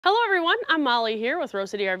Hello everyone, I'm Molly here with Rose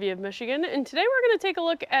City RV of Michigan, and today we're going to take a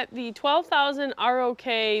look at the 12,000 ROK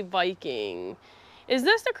Viking. Is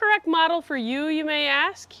this the correct model for you, you may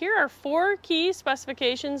ask? Here are 4 key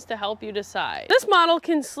specifications to help you decide. This model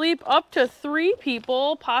can sleep up to 3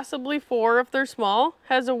 people, possibly 4 if they're small,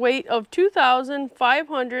 has a weight of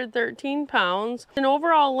 2,513 pounds, an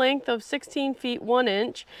overall length of 16 feet 1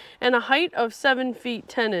 inch, and a height of 7 feet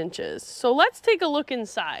 10 inches. So let's take a look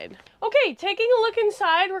inside. Okay, taking a look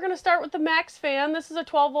inside, we're going to start with the max fan. This is a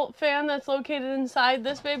 12-volt fan that's located inside.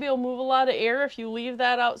 This baby will move a lot of air if you leave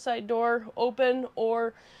that outside door open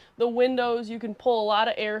or the windows. You can pull a lot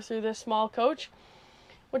of air through this small coach,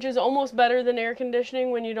 which is almost better than air conditioning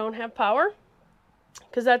when you don't have power,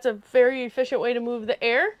 because that's a very efficient way to move the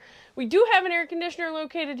air. We do have an air conditioner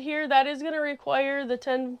located here. That is going to require the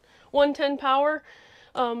 110 power.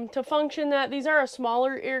 To function that. These are a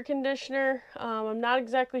smaller air conditioner. I'm not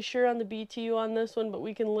exactly sure on the BTU on this one, but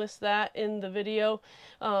we can list that in the video.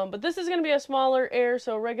 But this is going to be a smaller air,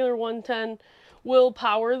 so regular 110 will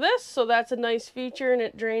power this. So that's a nice feature, and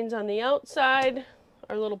it drains on the outside.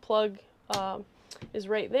 Our little plug is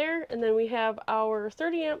right there. And then we have our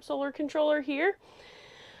 30 amp solar controller here.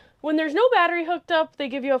 When there's no battery hooked up, they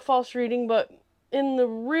give you a false reading, but in the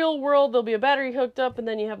real world, there'll be a battery hooked up, and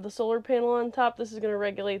then you have the solar panel on top. This is going to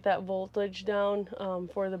regulate that voltage down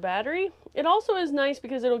for the battery. It also is nice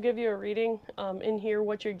because it'll give you a reading in here,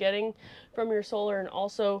 what you're getting from your solar, and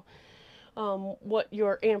also what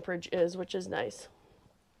your amperage is, which is nice.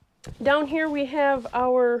 Down here we have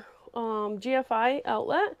our GFI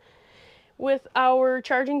outlet with our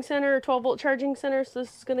charging center, 12-volt charging center. So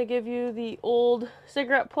this is going to give you the old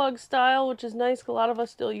cigarette plug style, which is nice. A lot of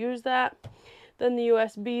us still use that. Then the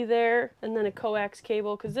USB there, and then a coax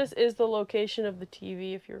cable, because this is the location of the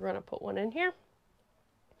TV if you're going to put one in here.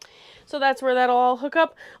 So that's where that'll all hook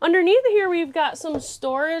up. Underneath here we've got some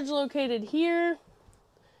storage located here.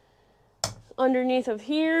 Underneath of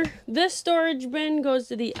here, this storage bin goes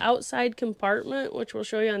to the outside compartment, which we'll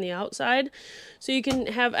show you on the outside. So you can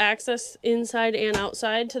have access inside and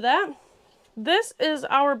outside to that. This is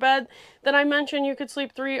our bed that I mentioned you could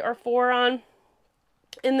sleep 3 or 4 on.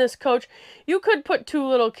 In this coach. You could put 2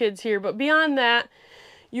 little kids here, but beyond that,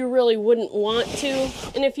 you really wouldn't want to.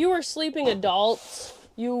 And if you were sleeping adults,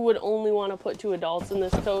 you would only want to put 2 adults in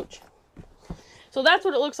this coach. So that's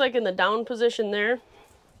what it looks like in the down position there.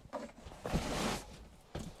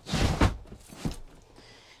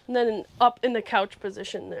 And then up in the couch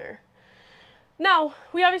position there. Now,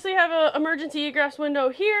 we obviously have an emergency egress window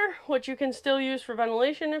here, which you can still use for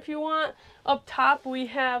ventilation if you want. Up top, we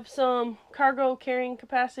have some cargo carrying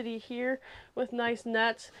capacity here with nice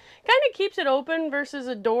nets. Kind of keeps it open versus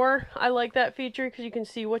a door. I like that feature because you can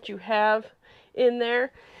see what you have in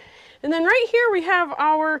there. And then right here, we have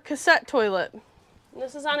our cassette toilet. And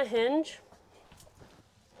this is on a hinge.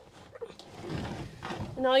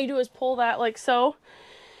 And all you do is pull that like so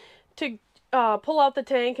to pull out the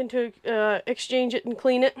tank and to exchange it and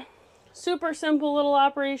clean it. Super simple little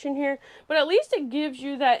operation here, but at least it gives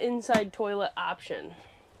you that inside toilet option.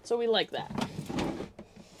 So we like that.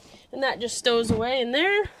 And that just stows away in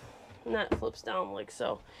there, and that flips down like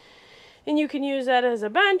so. And you can use that as a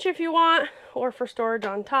bench if you want, or for storage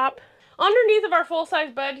on top. Underneath of our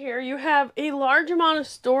full-size bed here, you have a large amount of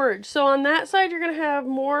storage. So on that side, you're going to have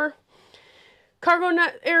more cargo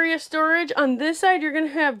net area storage. On this side, you're going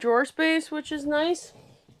to have drawer space, which is nice.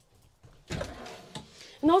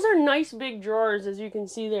 And those are nice big drawers, as you can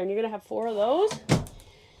see there. And you're going to have 4 of those.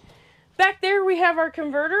 Back there, we have our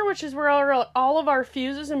converter, which is where all of our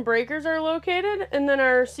fuses and breakers are located. And then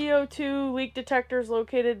our CO2 leak detector is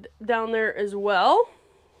located down there as well.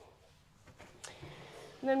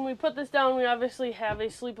 And then we put this down, we obviously have a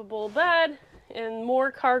sleepable bed and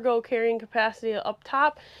more cargo carrying capacity up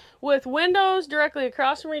top, with windows directly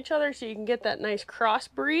across from each other so you can get that nice cross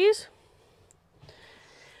breeze.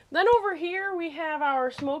 Then over here we have our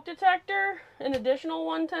smoke detector, an additional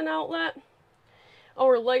 110 outlet,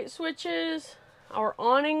 our light switches, our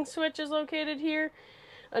awning switch is located here,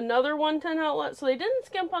 another 110 outlet. So they didn't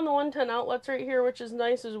skimp on the 110 outlets right here, which is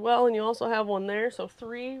nice as well, and you also have one there, so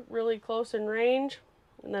 3 really close in range,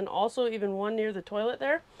 and then also even one near the toilet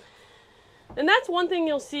there. And that's one thing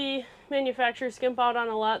you'll see manufacturers skimp out on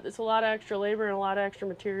a lot. It's a lot of extra labor and a lot of extra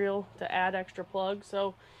material to add extra plugs.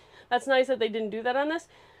 So that's nice that they didn't do that on this.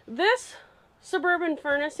 This Suburban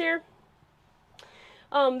furnace here,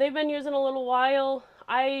 they've been using a little while.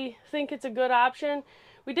 I think it's a good option.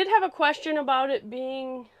 We did have a question about it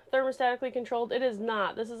being thermostatically controlled. It is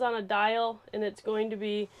not. This is on a dial, and it's going to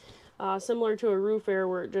be similar to a roof air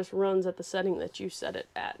where it just runs at the setting that you set it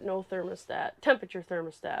at. No thermostat, temperature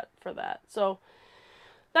thermostat for that. So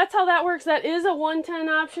that's how that works. That is a 110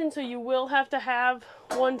 option, so you will have to have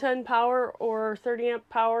 110 power or 30 amp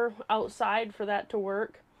power outside for that to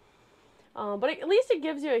work. But at least it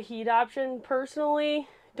gives you a heat option. Personally,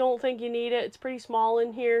 don't think you need it. It's pretty small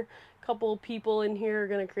in here. A couple people in here are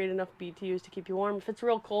going to create enough BTUs to keep you warm. If it's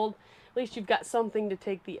real cold, at least you've got something to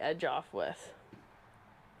take the edge off with.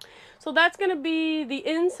 So that's going to be the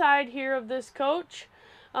inside here of this coach.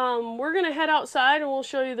 We're going to head outside and we'll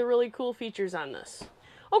show you the really cool features on this.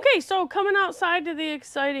 Okay, so coming outside to the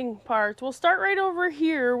exciting parts, we'll start right over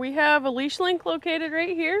here. We have a leash link located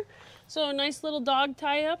right here. So a nice little dog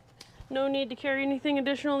tie-up. No need to carry anything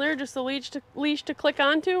additional there, just the leash to click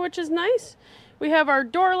onto, which is nice. We have our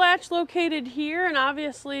door latch located here, and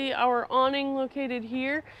obviously our awning located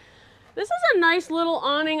here. This is a nice little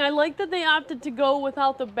awning. I like that they opted to go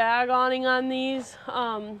without the bag awning on these,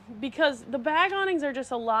 because the bag awnings are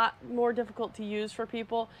just a lot more difficult to use for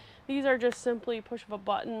people. These are just simply push of a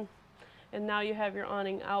button, and now you have your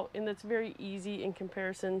awning out, and it's very easy in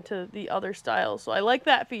comparison to the other styles. So I like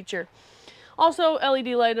that feature. Also, LED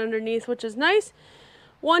light underneath, which is nice.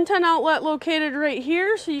 110 outlet located right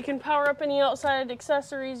here, so you can power up any outside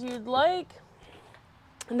accessories you'd like.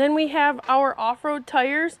 And then we have our off-road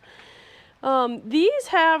tires. These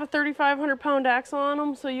have a 3,500 pound axle on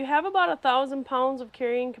them, so you have about 1,000 pounds of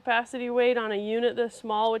carrying capacity weight on a unit this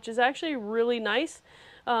small, which is actually really nice,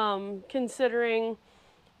 considering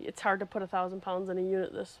it's hard to put 1,000 pounds in a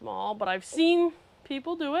unit this small, but I've seen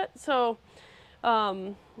people do it, so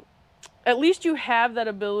at least you have that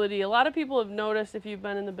ability. A lot of people have noticed, if you've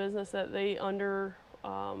been in the business, that they underdo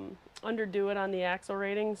it on the axle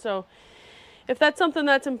rating. So if that's something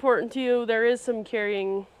that's important to you, there is some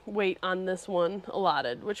carrying weight on this one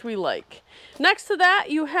allotted, which we like. Next to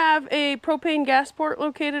that, you have a propane gas port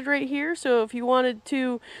located right here. So if you wanted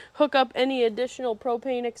to hook up any additional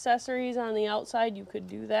propane accessories on the outside, you could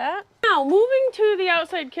do that. Now, moving to the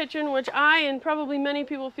outside kitchen, which I and probably many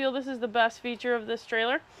people feel this is the best feature of this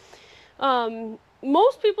trailer.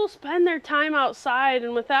 Most people spend their time outside,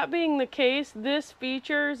 and with that being the case, this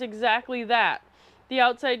features exactly that. The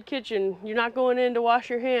outside kitchen. You're not going in to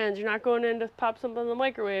wash your hands, you're not going in to pop something in the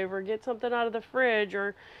microwave or get something out of the fridge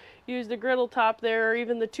or use the griddle top there or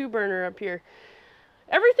even the 2-burner up here.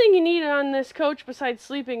 Everything you need on this coach besides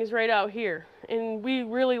sleeping is right out here, and we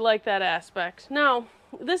really like that aspect. Now,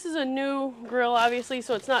 this is a new grill, obviously,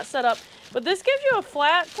 so it's not set up, but this gives you a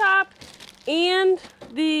flat top and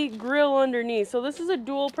the grill underneath. So this is a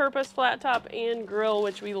dual purpose flat top and grill,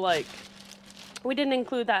 which we like. We didn't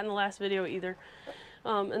include that in the last video either,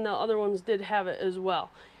 and the other ones did have it as well.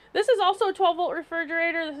 This is also a 12-volt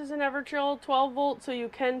refrigerator. This is an Everchill 12-volt, so you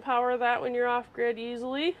can power that when you're off-grid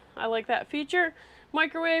easily. I like that feature.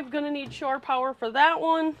 Microwave, gonna need shore power for that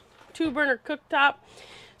one. 2-burner cooktop,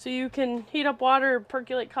 so you can heat up water,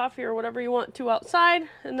 percolate coffee, or whatever you want to outside.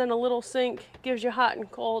 And then a little sink gives you hot and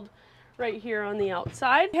cold right here on the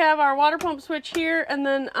outside. We have our water pump switch here, and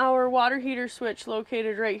then our water heater switch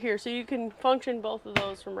located right here, so you can function both of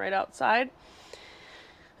those from right outside.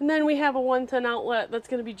 And then we have a 110 outlet that's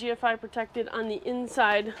going to be GFI protected on the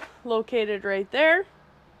inside, located right there.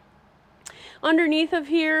 Underneath of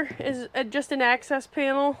here is just an access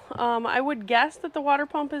panel. I would guess that the water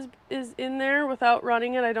pump is in there without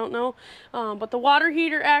running it. I don't know. But the water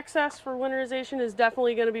heater access for winterization is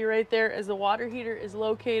definitely going to be right there, as the water heater is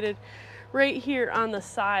located right here on the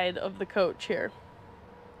side of the coach here.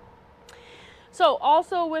 So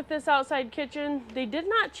also with this outside kitchen, they did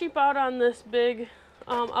not cheap out on this big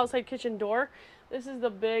outside kitchen door. This is the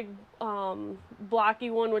big blocky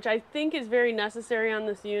one, which I think is very necessary on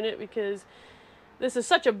this unit because this is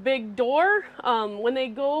such a big door. When they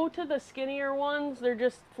go to the skinnier ones, they're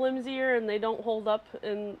just flimsier and they don't hold up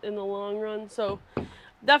in the long run. So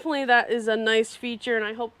definitely that is a nice feature, and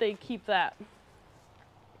I hope they keep that.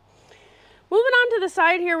 Moving on to the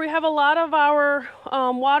side here, we have a lot of our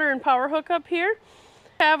water and power hookup here.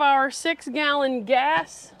 We have our 6-gallon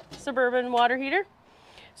gas Suburban water heater.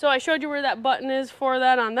 So I showed you where that button is for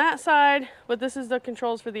that on that side, but this is the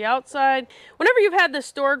controls for the outside. Whenever you've had this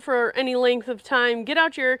stored for any length of time, get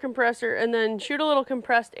out your air compressor and then shoot a little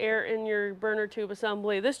compressed air in your burner tube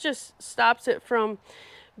assembly. This just stops it from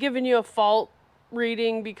giving you a fault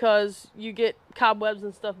reading because you get cobwebs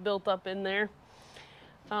and stuff built up in there.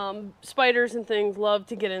 Spiders and things love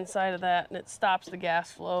to get inside of that, and it stops the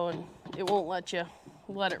gas flow and it won't let you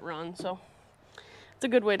let it run. So it's a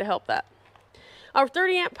good way to help that. Our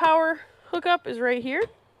 30 amp power hookup is right here.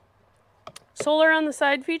 Solar on the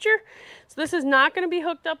side feature. So this is not going to be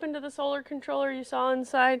hooked up into the solar controller you saw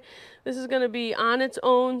inside. This is going to be on its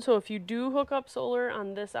own. So if you do hook up solar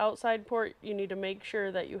on this outside port, you need to make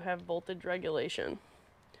sure that you have voltage regulation.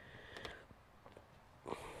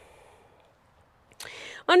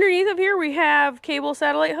 Underneath of here we have cable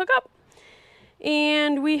satellite hookup,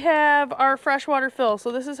 and we have our freshwater fill.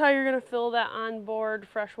 So this is how you're going to fill that onboard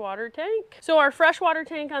freshwater tank. So our freshwater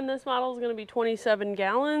tank on this model is going to be 27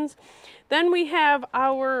 gallons. Then we have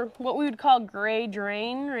our, what we would call gray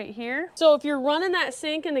drain right here. So if you're running that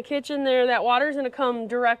sink in the kitchen there, that water is going to come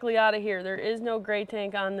directly out of here. There is no gray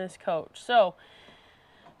tank on this coach. So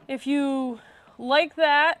if you like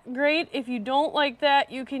that, great. If you don't like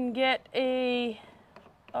that, you can get a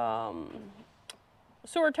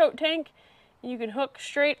sewer tote tank. You can hook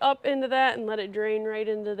straight up into that and let it drain right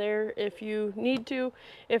into there if you need to.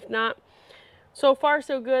 If not, so far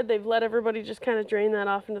so good. They've let everybody just kind of drain that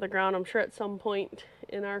off into the ground. I'm sure at some point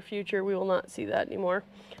in our future we will not see that anymore.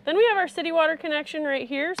 Then we have our city water connection right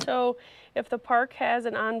here. So if the park has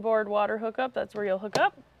an onboard water hookup, that's where you'll hook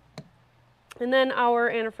up. And then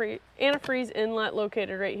our antifreeze inlet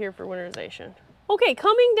located right here for winterization. Okay,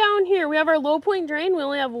 coming down here, we have our low point drain. We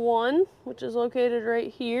only have one, which is located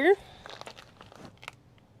right here.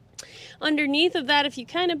 Underneath of that, if you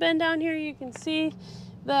kind of bend down here, you can see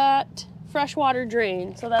that freshwater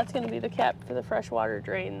drain. So that's going to be the cap for the freshwater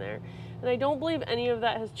drain there. And I don't believe any of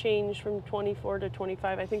that has changed from 24 to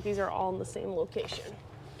 25. I think these are all in the same location.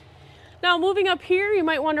 Now moving up here, you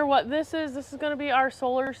might wonder what this is. This is going to be our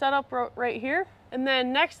solar setup right here. And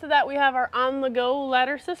then next to that, we have our on-the-go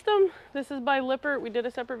ladder system. This is by Lippert. We did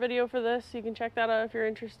a separate video for this. You can check that out if you're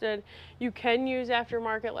interested. You can use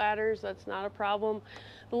aftermarket ladders. That's not a problem.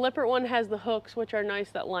 The Lippert one has the hooks, which are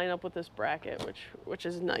nice, that line up with this bracket, which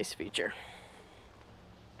is a nice feature.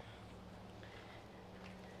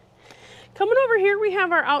 Coming over here, we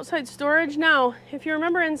have our outside storage. Now, if you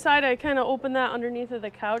remember inside, I kind of opened that underneath of the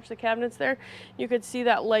couch, the cabinets there. You could see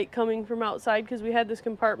that light coming from outside because we had this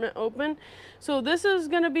compartment open. So this is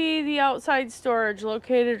going to be the outside storage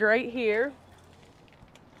located right here.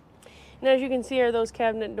 And as you can see are those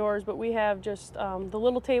cabinet doors, but we have just the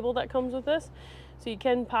little table that comes with this. So you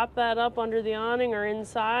can pop that up under the awning or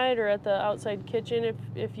inside or at the outside kitchen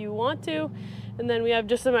if you want to. And then we have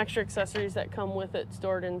just some extra accessories that come with it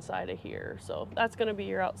stored inside of here. So that's going to be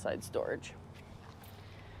your outside storage.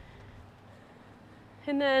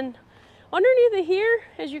 And then underneath of here,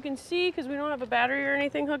 as you can see, because we don't have a battery or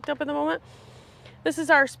anything hooked up at the moment, this is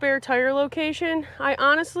our spare tire location. I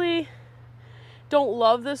honestly don't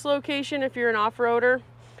love this location if you're an off-roader.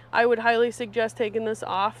 I would highly suggest taking this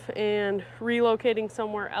off and relocating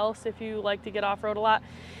somewhere else if you like to get off-road a lot.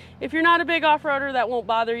 If you're not a big off-roader, that won't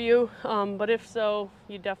bother you, but if so,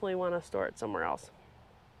 you definitely want to store it somewhere else.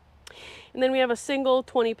 And then we have a single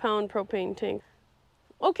 20-pound propane tank.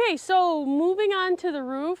 Okay, so moving on to the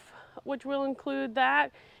roof, which will include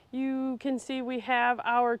that, you can see we have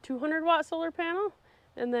our 200-watt solar panel,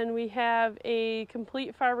 and then we have a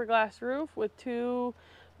complete fiberglass roof with two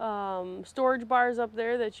storage bars up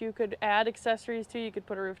there that you could add accessories to. You could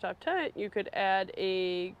put a rooftop tent, you could add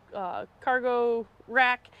a cargo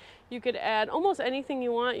rack, you could add almost anything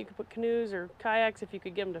you want. You could put canoes or kayaks if you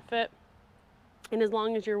could get them to fit, and as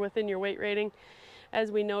long as you're within your weight rating, as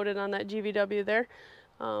we noted on that GVW there.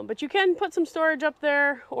 But you can put some storage up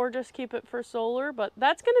there or just keep it for solar. But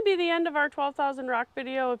that's going to be the end of our 12,000 ROK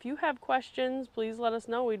video. If you have questions, please let us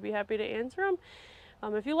know. We'd be happy to answer them.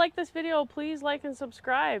 If you like this video, please like and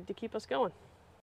subscribe to keep us going.